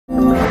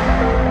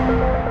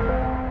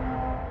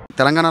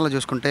తెలంగాణలో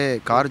చూసుకుంటే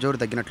కారు జోరు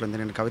తగ్గినట్లుంది.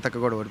 నేను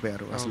కవితక్క కూడా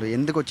ఓడిపోయారు. అసలు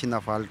ఎందుకు వచ్చింది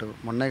ఆ ఫాల్ట్?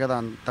 మొన్నే కదా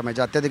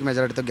అంత అత్యధిక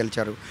మెజారిటీతో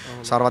గెలిచారు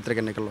సార్వత్రిక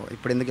ఎన్నికల్లో.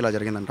 ఇప్పుడు ఎందుకు ఇలా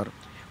జరిగిందంటారు?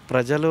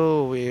 ప్రజలు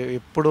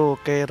ఎప్పుడు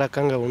ఒకే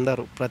రకంగా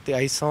ఉండరు. ప్రతి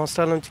 5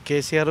 సంవత్సరాల నుంచి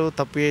కేసీఆర్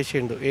తప్పు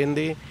చేసిండు.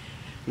 ఏంది,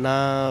 నా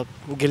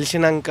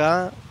గెలిచినాక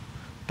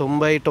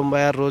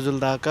 90-96 రోజుల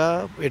దాకా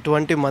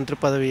ఎటువంటి మంత్రి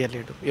పదవి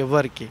ఇవ్వలేడు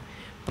ఎవరికి.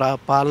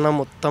 పాలన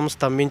మొత్తం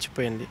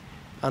స్తంభించిపోయింది.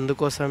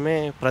 అందుకోసమే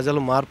ప్రజలు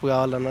మార్పు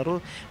కావాలన్నారు.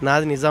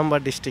 నాది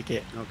నిజామాబాద్ డిస్టికే.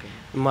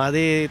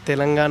 మాది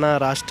తెలంగాణ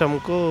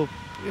రాష్ట్రంకు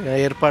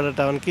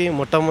ఏర్పడటానికి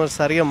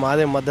మొట్టమొదటిసారిగా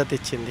మాదే మద్దతు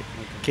ఇచ్చింది.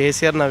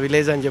 కేసీఆర్ నా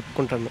విలేజ్ అని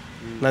చెప్పుకుంటాను.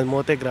 నాది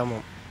మోతే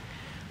గ్రామం.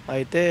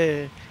 అయితే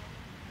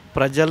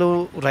ప్రజలు,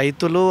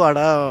 రైతులు ఆడ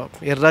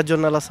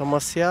ఎర్రజొన్నల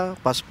సమస్య,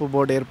 పసుపు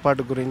బోర్డు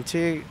ఏర్పాటు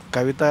గురించి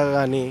కవిత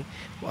కానీ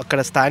అక్కడ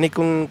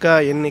స్థానికంగా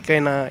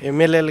ఎన్నికైన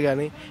ఎమ్మెల్యేలు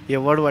కానీ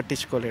ఎవడు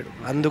పట్టించుకోలేడు.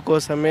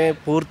 అందుకోసమే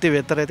పూర్తి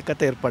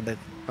వ్యతిరేకత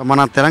ఏర్పడ్డది. మన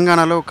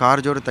తెలంగాణలో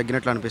కారు జోరు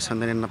తగ్గినట్లు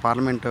అనిపిస్తుంది. నిన్న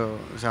పార్లమెంటు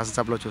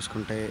శాసనసభలో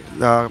చూసుకుంటే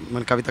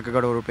మన కవితక్క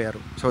కూడా ఓడిపోయారు.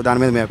 సో దాని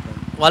మీద మీ అభిప్రాయం?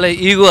 వాళ్ళ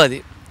ఈగో అది.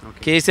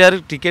 కేసీఆర్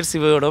టికెట్స్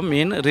ఇవ్వడం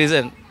మెయిన్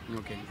రీజన్.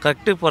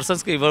 కరెక్ట్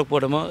పర్సన్స్కి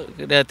ఇవ్వకపోవడము,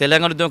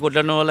 తెలంగాణ ఉద్యమం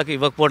కొట్లాడిన వాళ్ళకి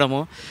ఇవ్వకపోవడము,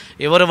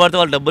 ఎవరు పడితే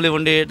వాళ్ళు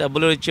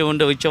డబ్బులు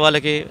ఇచ్చే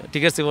వాళ్ళకి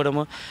టికెట్స్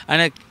ఇవ్వడము.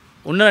 ఆయన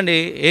ఉన్నారండి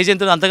ఏజ్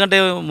ఎంత, అంతకంటే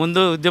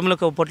ముందు ఉద్యమంలో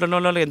పొట్లాడిన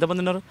వాళ్ళు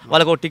ఎంతమంది ఉన్నారు?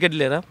 వాళ్ళకి ఒక టికెట్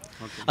లేరా?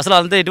 అసలు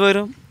అంతా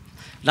ఎటుపోయారు?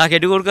 నాకు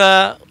ఎటుకూడక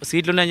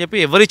సీట్లు ఉన్నాయని చెప్పి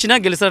ఎవరు ఇచ్చినా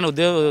గెలుస్తారని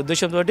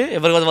ఉద్దేశంతో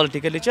ఎవరు కదా వాళ్ళు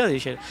టికెట్లు ఇచ్చి అది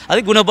చేశారు.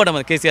 అది గుణపడడం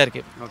అది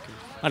కేసీఆర్కి.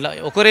 అట్లా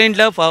ఒకరే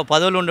ఇంట్లో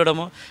పదవులు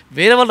ఉండడము,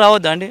 వేరే వాళ్ళు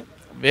రావద్దా అండి?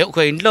 ఒక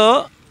ఇంట్లో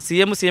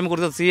సీఎం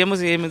కుడుతుంది, సీఎం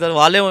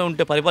వాళ్ళే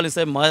ఉంటే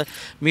పరిపాలిస్తే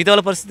మిగతా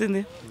వాళ్ళ పరిస్థితి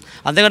ఏంది?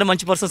 అంతకంటే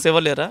మంచి పర్సన్స్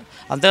ఎవరు లేరా?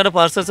 అంతకంటే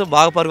పర్సన్స్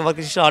బాగా వర్క్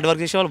చేసి హార్డ్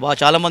వర్క్ చేసే వాళ్ళు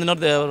చాలామంది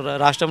ఉన్నారు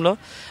రాష్ట్రంలో.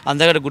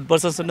 అంతకంటే గుడ్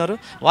పర్సన్స్ ఉన్నారు,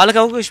 వాళ్ళకి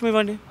అవకాశం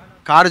ఇవ్వండి.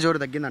 కారు జోరు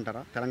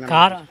తగ్గిందంటారా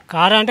తెలంగాణ?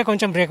 కారు అంటే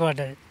కొంచెం బ్రేక్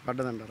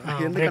పడ్డదంటారా?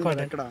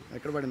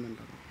 ఎక్కడ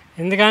పడిందంటారు?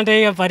 ఎందుకంటే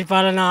ఇక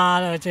పరిపాలన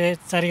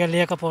సరిగా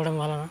లేకపోవడం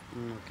వలన,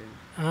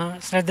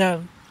 శ్రద్ధ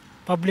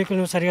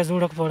పబ్లిక్ను సరిగా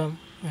చూడకపోవడం.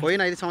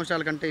 పోయిన 5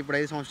 సంవత్సరాల కంటే ఇప్పుడు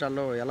 5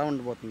 సంవత్సరాల్లో ఎలా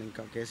ఉండబోతుంది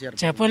ఇంకా కేసీఆర్?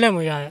 చెప్పలేము,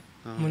 ఇక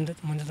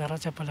ముందు తర్వాత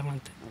చెప్పలేము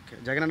అంతే. ఓకే,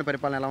 జగన్ అన్న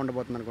పరిపాలన ఎలా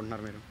ఉండబోతుంది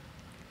అనుకుంటున్నారు మీరు?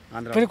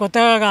 ఇప్పుడు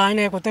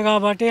కొత్త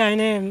కాబట్టి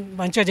ఆయనే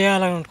మంచిగా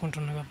చేయాలని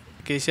అనుకుంటున్నారు.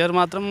 కేసీఆర్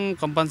మాత్రం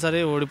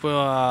కంపల్సరీ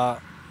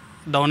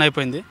డౌన్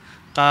అయిపోయింది.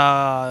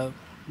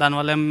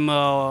 దానివల్ల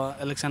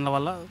ఎలక్షన్ల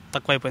వల్ల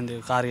తక్కువ అయిపోయింది,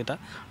 కారు గిట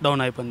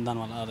డౌన్ అయిపోయింది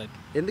దానివల్ల. రైట్.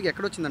 ఎందుకు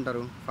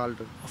ఎక్కడొచ్చిందంటారు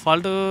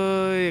ఫాల్ట్?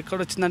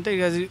 ఎక్కడొచ్చిందంటే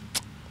ఇక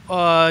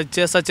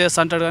చేస్తా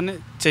అంటాడు కానీ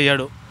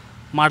చెయ్యడు,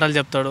 మాటలు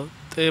చెప్తాడు.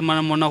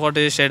 మనం మొన్న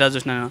ఒకటి స్టేటస్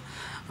చూసినాను,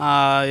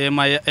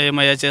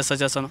 ఏమయ్యా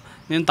చేస్తాను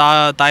నేను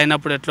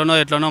తాగినప్పుడు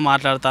ఎట్లనో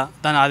మాట్లాడతా,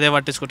 దాన్ని అదే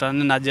పట్టించుకుంటాను,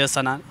 నేను అది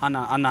చేస్తాను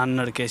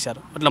అన్నాడు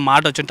కేసీఆర్. అట్లా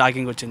మాట వచ్చింది,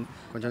 టాకింగ్ వచ్చింది.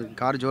 కొంచెం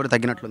కారు జోరు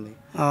తగ్గినట్లుంది.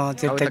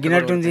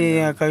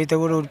 కవిత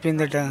కూడా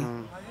ఉడిపోయిందట.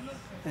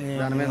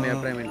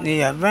 నీ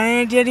అబ్బాయి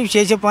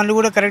చేసే పనులు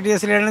కూడా కరెక్ట్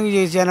చేస్తలేడని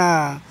చాలా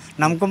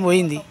నమ్మకం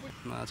పోయింది.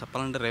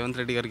 చెప్పాలంటే రేవంత్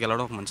రెడ్డి గారికి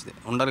గెలవడం మంచిది.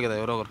 ఉండాలి కదా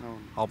ఎవరో ఒకరు,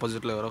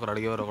 ఆపోజిట్లో ఎవరో ఒకరు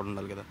అడిగేవారు ఒకటి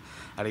ఉండాలి కదా.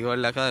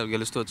 అడిగేవాళ్ళు లేక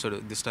గెలుస్తూ వచ్చాడు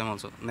దిస్ టైమ్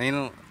ఆల్సో.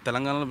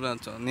 తెలంగాణలో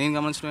నేను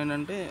గమనించడం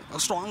ఏంటంటే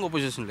స్ట్రాంగ్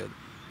అపోజిషన్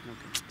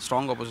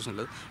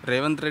లేదు.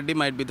 Revanth Reddy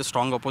might be the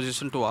strong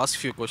opposition to ask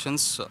few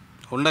questions.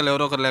 ఉండాలి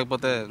ఎవరో ఒకరు,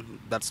 లేకపోతే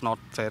దట్స్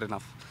నాట్ ఫెయిర్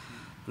ఎనఫ్.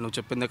 నువ్వు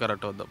చెప్పిందే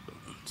కరెక్ట్ అవుద్ది అప్పుడు.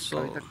 సో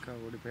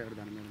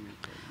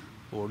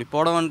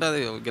ఓడిపోవడం అంటే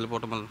అది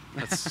గెలిపోవటం వల్ల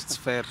ఇట్స్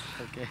ఫెయిర్.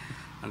 ఓకే,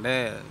 అంటే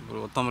ఇప్పుడు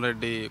Uttam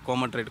Reddy,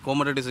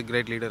 Komatireddy is a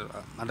great leader.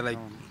 అంటే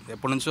లైక్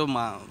ఎప్పటి నుంచో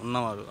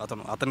ఉన్నవారు.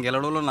 అతను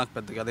గెలవడంలో నాకు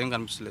పెద్దగా అదేం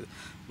కనిపించలేదు.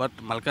 బట్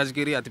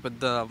మల్కాజ్గిరి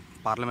అతిపెద్ద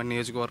పార్లమెంట్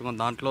నియోజకవర్గం,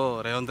 దాంట్లో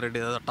రేవంత్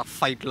రెడ్డి టఫ్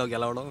ఫైట్లో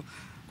గెలవడం,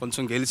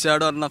 కొంచెం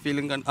గెలిచాడా అన్న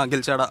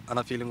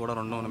ఫీలింగ్ కూడా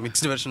రెండు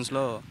మిక్స్డ్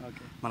వెర్షన్స్లో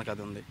మనకు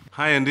అది ఉంది.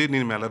 హాయ్ అండి,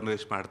 నేను మెలర్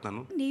నరేష్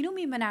మాట్లాడుతాను. నేను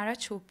మీ మనారా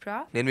చోప్రా.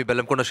 నేను మీ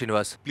Bellamkonda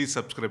Srinivas. Please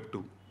subscribe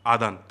to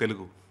Aadan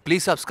Telugu.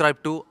 Please subscribe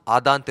to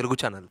Aadhan Telugu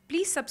channel.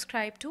 Please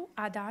subscribe to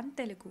Aadhan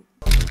Telugu.